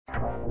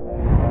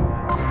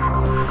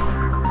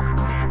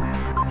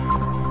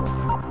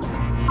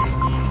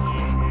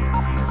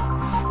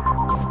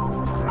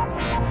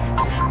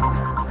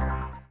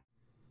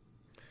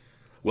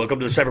Welcome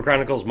to the Cyber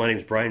Chronicles. My name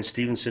is Brian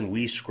Stevenson.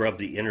 We scrub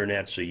the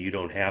internet so you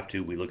don't have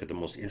to. We look at the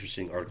most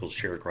interesting articles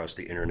shared across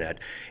the internet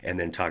and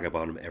then talk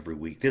about them every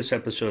week. This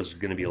episode is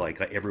going to be like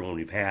everyone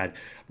we've had.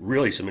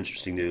 Really some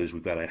interesting news.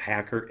 We've got a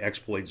hacker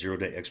exploit,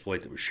 zero-day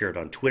exploit that was shared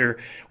on Twitter.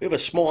 We have a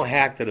small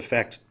hack that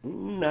affects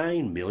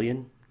 9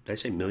 million. Did I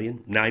say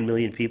million? 9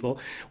 million people.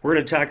 We're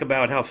going to talk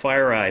about how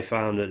FireEye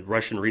found that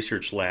Russian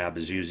research lab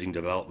is using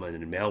development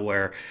and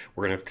malware.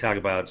 We're going to talk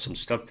about some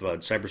stuff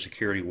about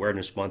Cybersecurity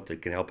Awareness Month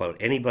that can help out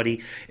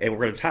anybody. And we're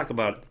going to talk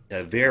about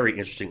a very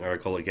interesting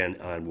article again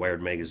on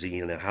Wired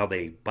Magazine and how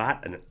they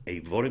bought a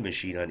voting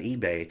machine on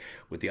eBay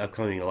with the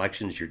upcoming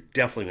elections. You're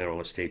definitely going to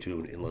want to stay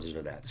tuned and listen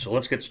to that. So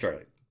let's get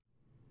started.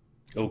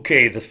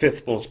 Okay, the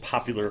fifth most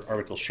popular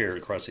article shared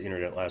across the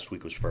internet last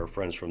week was for our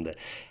friends from the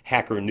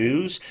Hacker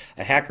News.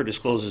 A hacker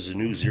discloses a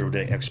new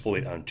zero-day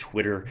exploit on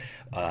Twitter.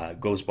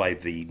 Goes by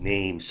the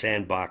name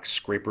Sandbox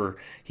Scraper.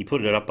 He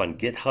put it up on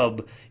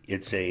GitHub.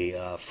 It's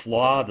a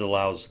flaw that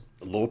allows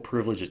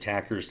low-privilege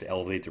attackers to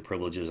elevate their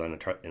privileges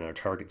in our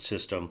target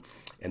system,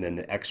 and then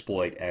the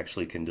exploit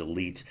actually can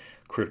delete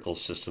critical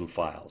system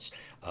files.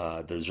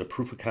 There's a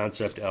proof of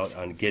concept out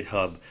on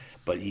GitHub,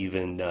 but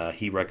even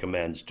he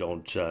recommends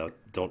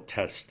don't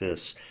test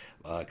this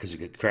because it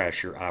could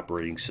crash your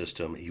operating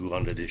system. He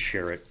wanted to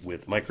share it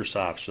with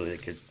Microsoft so they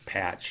could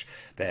patch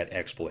that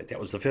exploit. That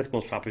was the fifth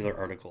most popular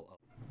article.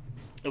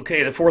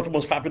 Okay, the fourth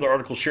most popular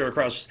article shared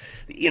across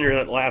the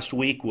internet last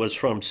week was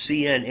from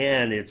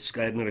CNN.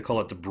 I'm going to call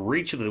it the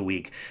breach of the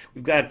week.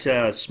 We've got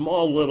a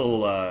small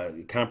little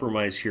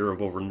compromise here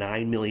of over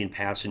 9 million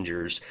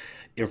passengers.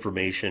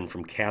 Information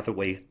from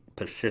Cathay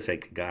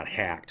Pacific got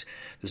hacked.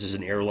 This is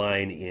an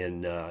airline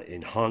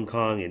in Hong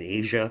Kong in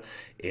Asia,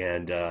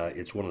 and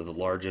it's one of the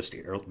largest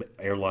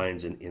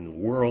airlines in the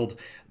world.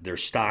 Their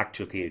stock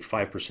took a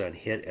 5%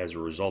 hit as a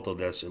result of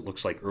this. It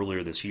looks like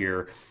earlier this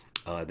year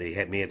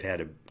they may have had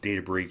a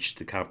data breach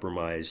that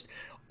compromised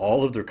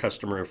all of their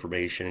customer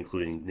information,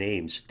 including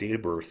names, date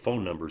of birth,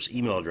 phone numbers,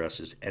 email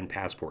addresses, and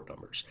passport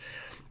numbers.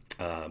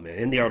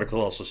 And the article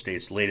also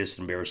states latest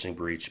embarrassing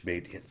breach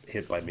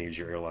hit by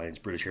major airlines.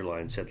 British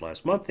Airlines said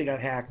last month they got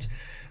hacked.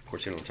 Of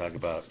course, they don't talk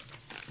about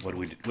what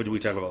did we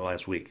talk about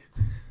last week?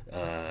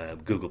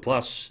 Google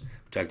Plus. We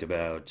talked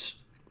about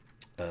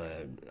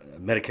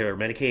Medicare,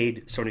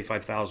 Medicaid,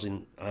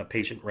 75,000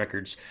 patient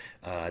records.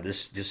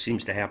 This just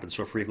seems to happen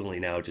so frequently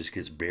now, it just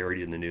gets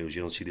buried in the news.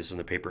 You don't see this in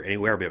the paper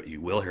anywhere, but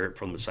you will hear it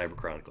from the Cyber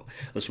Chronicle.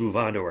 Let's move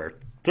on to our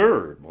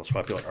third most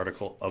popular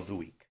article of the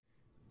week.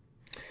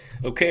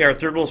 Okay, our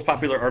third most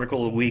popular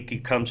article of the week,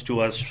 it comes to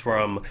us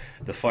from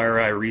the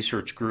FireEye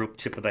Research Group,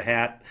 tip of the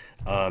hat.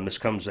 This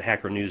comes, the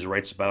Hacker News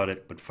writes about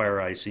it, but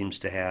FireEye seems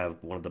to have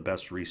one of the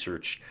best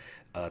research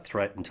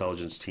threat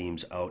intelligence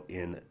teams out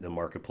in the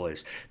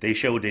marketplace. They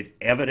showed it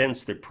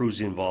evidence that proves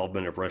the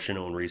involvement of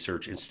Russian-owned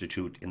research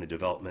institute in the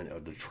development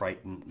of the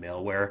Triton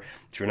malware.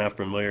 If you're not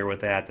familiar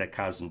with that, that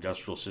caused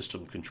industrial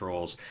system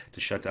controls to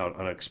shut down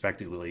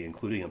unexpectedly,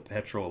 including a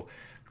petrol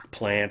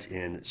plant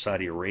in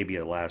Saudi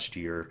Arabia last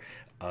year.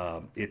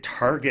 It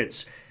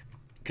targets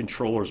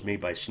controllers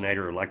made by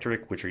Schneider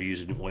Electric, which are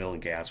used in oil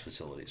and gas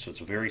facilities. So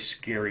it's a very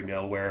scary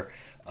malware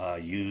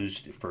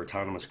used for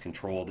autonomous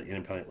control to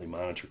independently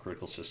monitor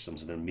critical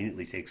systems and then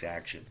immediately takes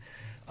action.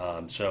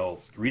 So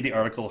read the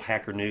article,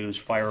 Hacker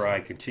News.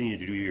 FireEye, continue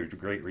to do your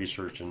great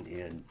research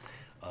in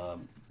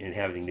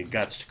having the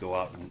guts to go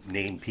out and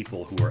name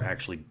people who are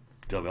actually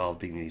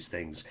developing these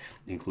things,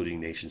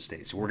 including nation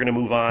states. So we're going to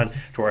move on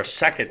to our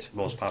second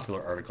most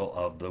popular article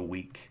of the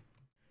week.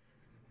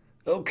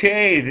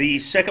 Okay, the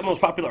second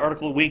most popular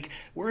article of the week,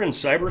 we're in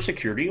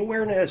Cybersecurity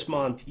Awareness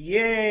Month.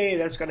 Yay,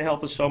 that's going to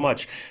help us so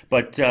much.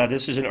 But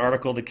this is an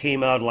article that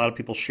came out. A lot of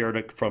people shared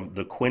it from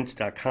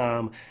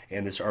thequint.com,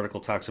 and this article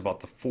talks about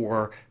the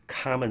 4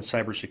 common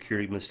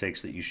cybersecurity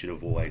mistakes that you should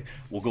avoid.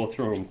 We'll go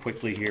through them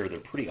quickly here. They're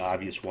pretty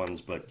obvious ones,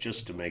 but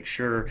just to make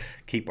sure,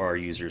 keep our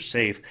users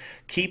safe.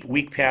 Keep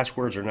weak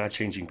passwords or not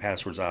changing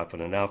passwords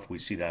often enough. We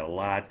see that a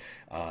lot.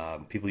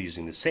 People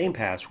using the same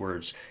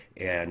passwords.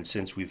 And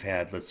since we've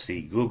had, let's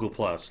see, Google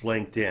Plus,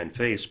 LinkedIn,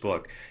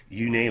 Facebook,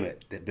 you name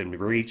it, they've been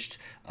breached.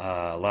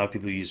 A lot of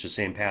people use the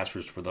same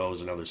passwords for those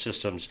and other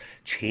systems.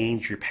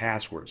 Change your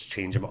passwords.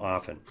 Change them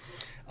often.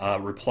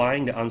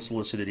 Replying to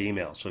unsolicited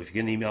emails. So if you get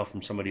an email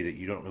from somebody that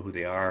you don't know who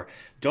they are,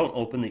 don't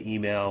open the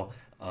email.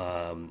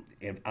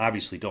 And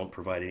obviously don't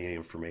provide any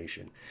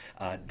information.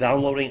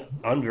 Downloading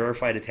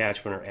unverified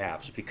attachment or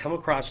apps. If you come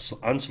across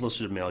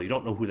unsolicited mail, you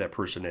don't know who that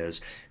person is,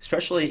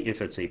 especially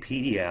if it's a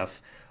PDF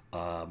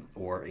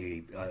or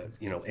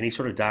any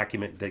sort of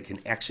document that can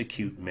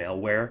execute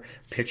malware.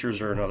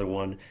 Pictures are another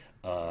one.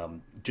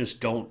 Just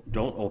don't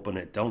open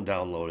it, don't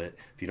download it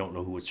if you don't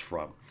know who it's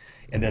from.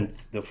 And then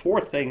the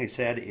fourth thing he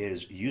said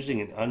is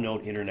using an unknown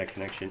internet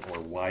connection or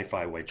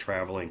Wi-Fi while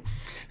traveling.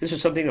 This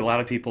is something that a lot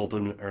of people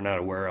are not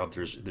aware of.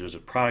 There's a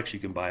products you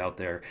can buy out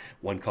there,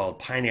 one called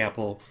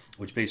Pineapple,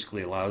 which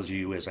basically allows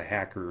you as a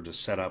hacker to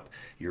set up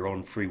your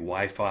own free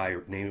Wi-Fi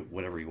or name it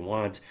whatever you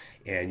want.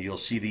 And you'll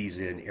see these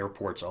in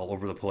airports all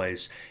over the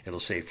place. It'll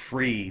say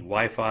free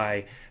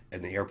Wi-Fi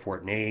and the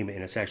airport name,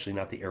 and it's actually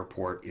not the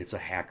airport, it's a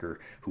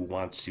hacker who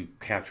wants to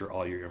capture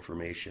all your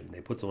information.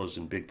 They put those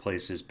in big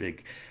places,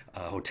 big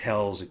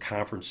hotels and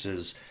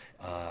conferences,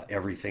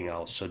 everything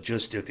else. So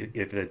just if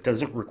it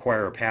doesn't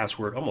require a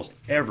password, almost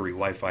every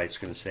Wi-Fi is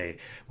going to say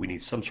we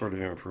need some sort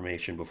of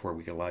information before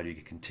we can allow you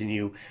to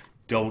continue.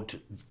 Don't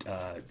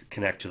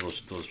connect to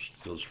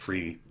those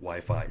free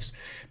Wi-Fis.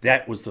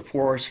 That was the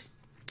fourth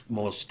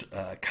most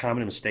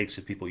common mistakes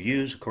that people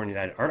use, according to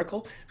that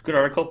article. It's a good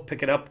article.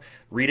 Pick it up,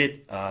 read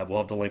it. We'll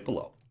have the link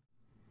below.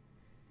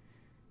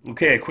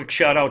 Okay, a quick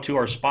shout out to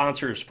our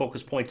sponsors,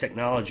 Focus Point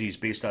Technologies,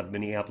 based out of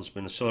Minneapolis,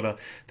 Minnesota.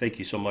 Thank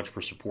you so much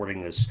for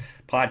supporting this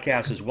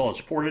podcast, as well as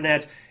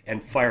Fortinet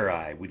and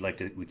FireEye. We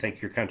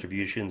thank your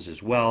contributions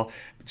as well.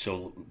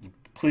 So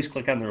please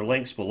click on their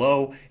links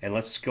below, and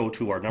let's go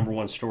to our number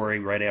one story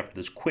right after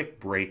this quick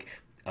break.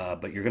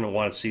 But you're going to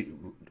want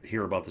to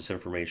hear about this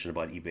information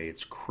about eBay.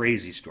 It's a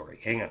crazy story.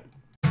 Hang on.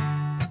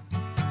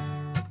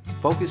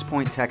 Focus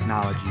Point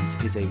Technologies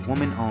is a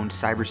woman-owned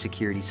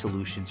cybersecurity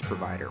solutions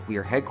provider. We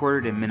are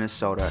headquartered in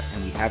Minnesota,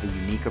 and we have a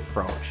unique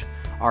approach.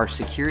 Our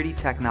Security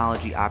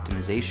Technology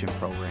Optimization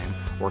Program,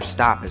 or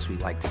STOP as we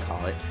like to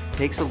call it,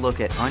 takes a look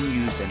at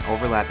unused and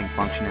overlapping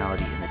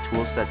functionality in the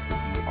tool sets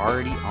that you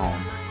already own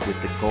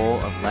with the goal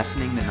of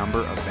lessening the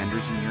number of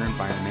vendors in your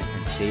environment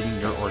and saving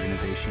your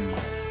organization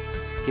money.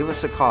 Give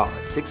us a call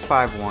at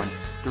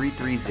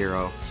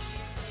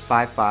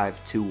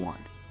 651-330-5521.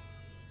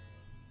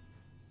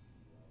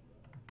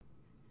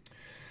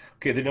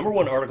 Okay, the number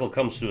one article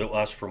comes to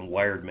us from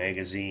Wired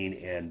Magazine,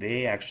 and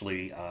they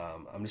actually,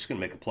 I'm just going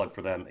to make a plug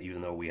for them,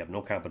 even though we have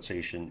no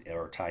compensation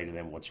or tie to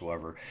them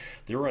whatsoever.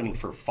 They're running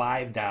for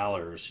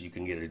 $5. You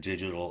can get a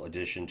digital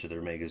edition to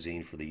their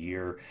magazine for the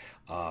year.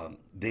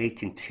 They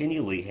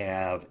continually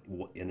have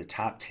in the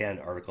top 10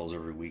 articles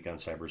every week on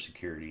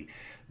cybersecurity.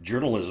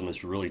 Journalism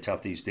is really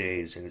tough these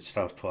days, and it's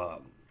tough to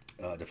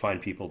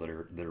find people that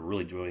are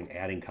really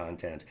adding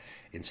content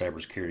in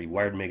cybersecurity.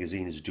 Wired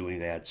Magazine is doing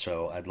that,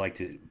 so I'd like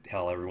to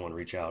tell everyone,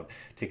 reach out,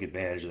 take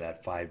advantage of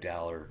that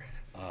 $5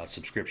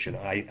 subscription.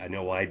 I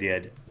know I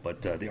did,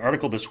 but the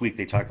article this week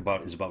they talk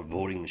about is about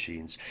voting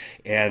machines,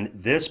 and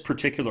this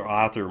particular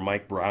author,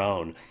 Mike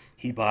Brown,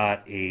 he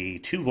bought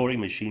two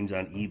voting machines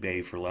on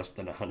eBay for less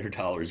than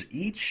 $100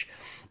 each,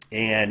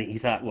 and he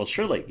thought, well,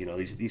 surely,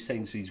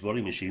 these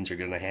voting machines are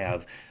going to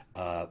have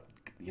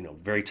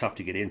very tough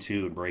to get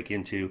into and break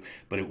into,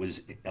 but it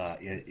was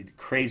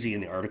crazy.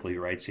 In the article he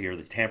writes here,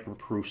 the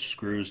tamper-proof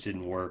screws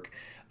didn't work,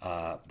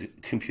 the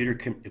computer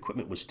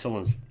equipment was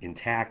still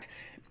intact,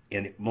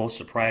 and most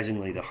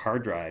surprisingly, the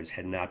hard drives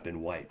had not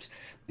been wiped.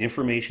 The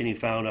information he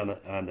found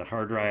on the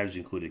hard drives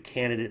included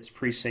candidates,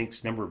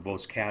 precincts, number of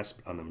votes cast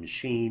on the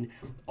machine,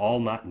 all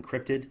not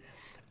encrypted.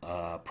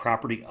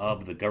 Property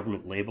of the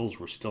government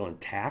labels were still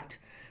intact,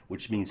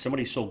 which means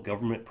somebody sold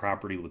government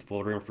property with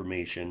voter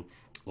information,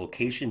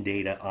 location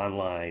data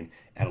online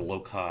at a low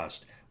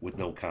cost with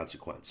no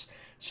consequence.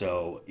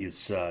 So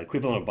it's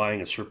equivalent of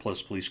buying a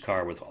surplus police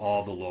car with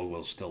all the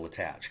logos still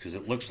attached, because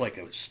it looks like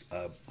a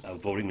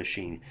voting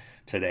machine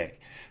today.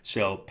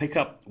 So pick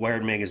up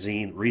Wired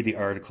Magazine, read the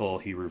article.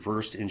 He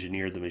reversed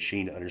engineered the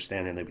machine to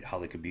understand how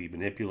they could be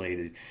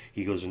manipulated.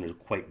 He goes into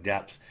quite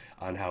depth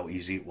on how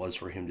easy it was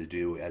for him to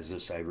do as a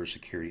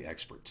cybersecurity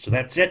expert. So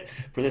that's it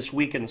for this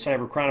week in the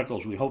Cyber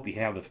Chronicles. We hope you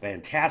have a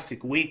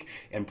fantastic week,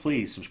 and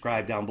please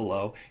subscribe down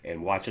below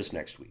and watch us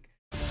next week.